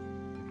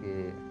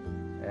 porque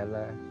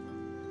ela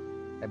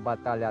é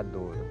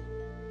batalhadora.